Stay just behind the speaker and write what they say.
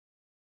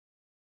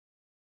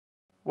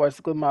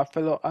What's good, my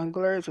fellow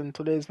anglers? In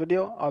today's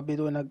video I'll be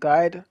doing a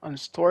guide on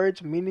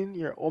storage, meaning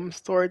your home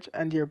storage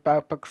and your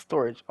backpack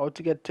storage, how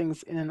to get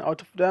things in and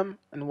out of them,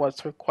 and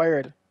what's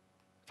required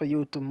for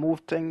you to move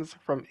things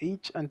from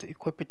each and to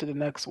equip it to the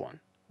next one.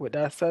 With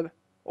that said,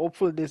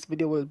 hopefully this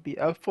video will be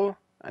helpful,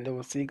 and I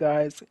will see you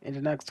guys in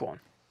the next one.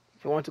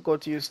 If you want to go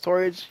to your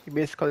storage, you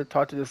basically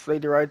talk to this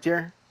lady right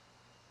here.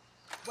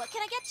 What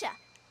can I get ya?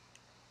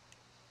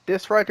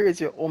 This right here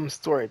is your home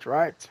storage,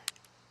 right?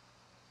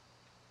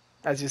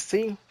 As you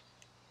see,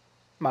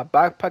 my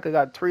backpack, I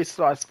got 3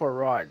 slots for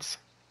rods,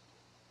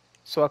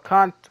 so I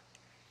can't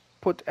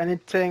put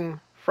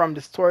anything from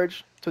the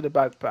storage to the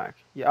backpack.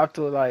 You have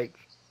to like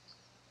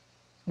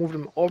move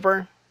them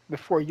over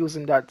before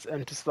using that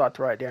empty slot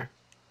right there.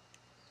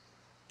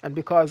 And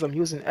because I'm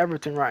using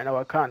everything right now,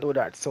 I can't do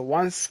that. So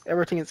once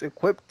everything is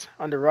equipped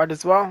on the rod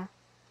as well,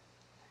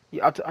 you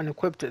have to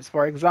unequip this.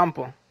 For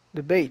example,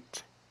 the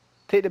bait.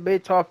 Take the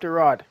bait off the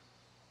rod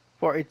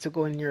for it to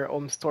go in your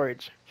home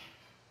storage.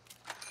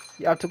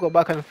 You have to go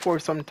back and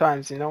forth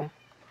sometimes, you know.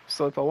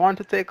 So if I want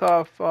to take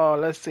off,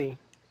 let's see.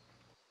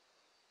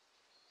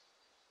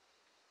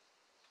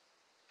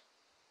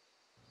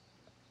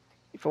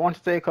 If I want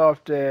to take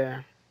off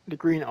the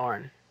green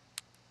iron,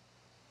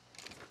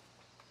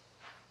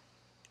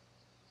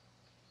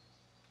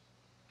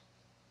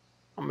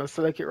 I'm gonna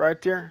select it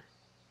right there,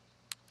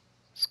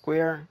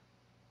 square,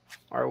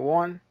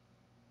 R1,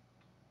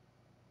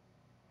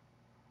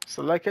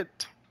 select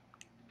it,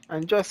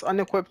 and just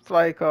unequip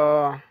like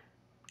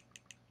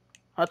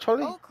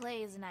actually, Old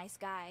Clay is a nice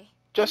guy. An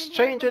just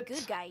change inherently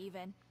good it. guy,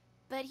 even.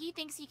 But he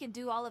thinks he can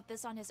do all of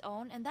this on his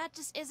own, and that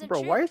just isn't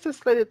Bro, why true. is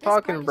this lady This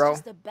talking, park is bro?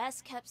 just the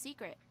best kept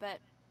secret, but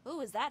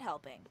who is that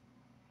helping?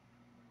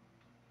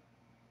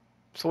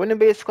 So when you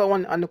basically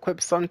want to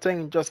unequip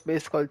something, just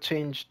basically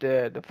change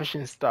the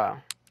fishing style,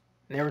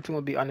 and everything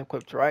will be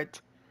unequipped, right?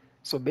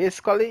 So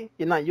basically,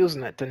 you're not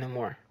using it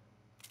anymore.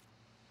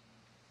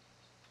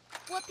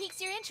 What piques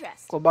your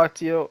interest? Go back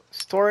to your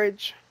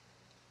storage,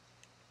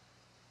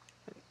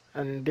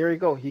 and there you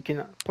go. You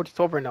can put it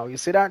over now. You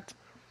see that?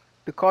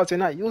 Because you're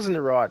not using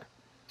the rod.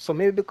 So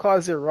maybe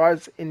because your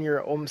rods in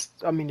your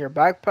your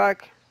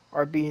backpack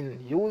are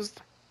being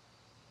used,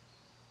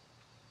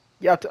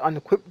 you have to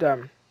unequip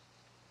them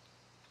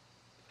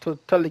to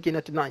tell the game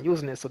that you're not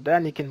using it. So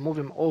then you can move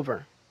them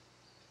over.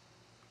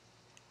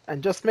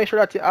 And just make sure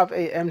that you have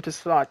a empty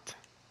slot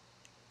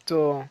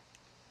to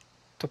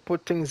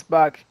put things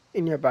back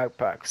in your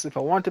backpack. So if I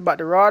want to back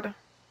the rod,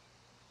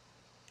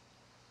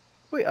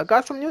 wait, I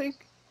got some new.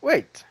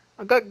 Wait,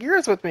 I got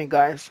gears with me,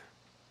 guys.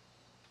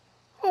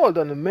 Hold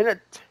on a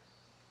minute.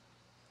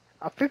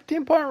 A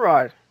 15-point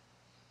rod.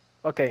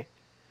 Okay,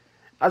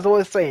 as I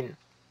was saying,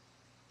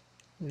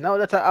 now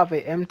that I have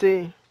a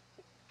empty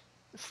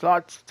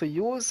slot to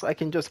use, I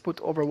can just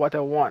put over what I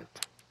want,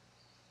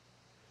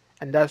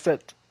 and that's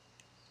it.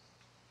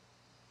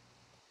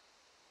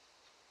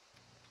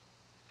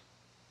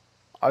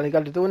 All you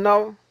got to do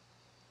now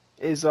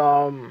is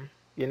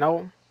you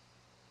know,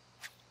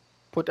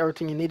 put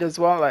everything you need as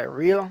well, like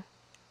reel.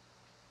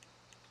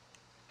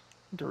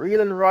 The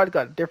reel and rod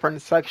got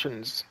different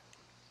sections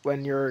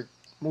when you're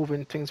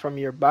moving things from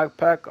your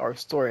backpack or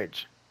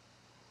storage.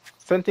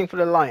 Same thing for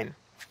the line.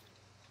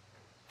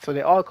 So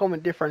they all come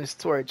with different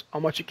storage, how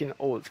much you can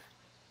hold.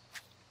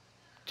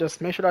 Just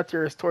make sure that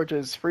your storage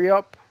is free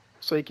up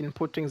so you can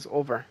put things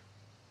over.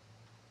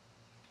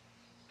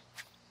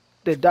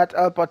 Did that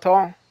help at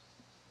all?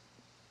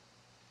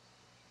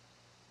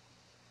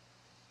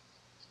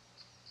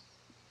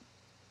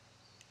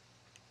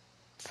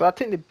 So I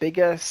think the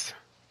biggest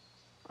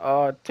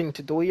thing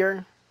to do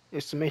here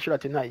is to make sure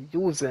that you're not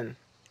using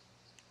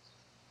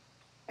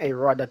a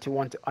rod that you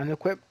want to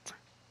unequip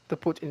to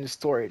put in the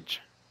storage.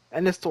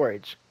 And the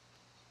storage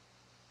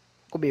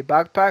could be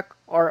backpack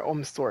or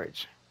home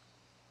storage.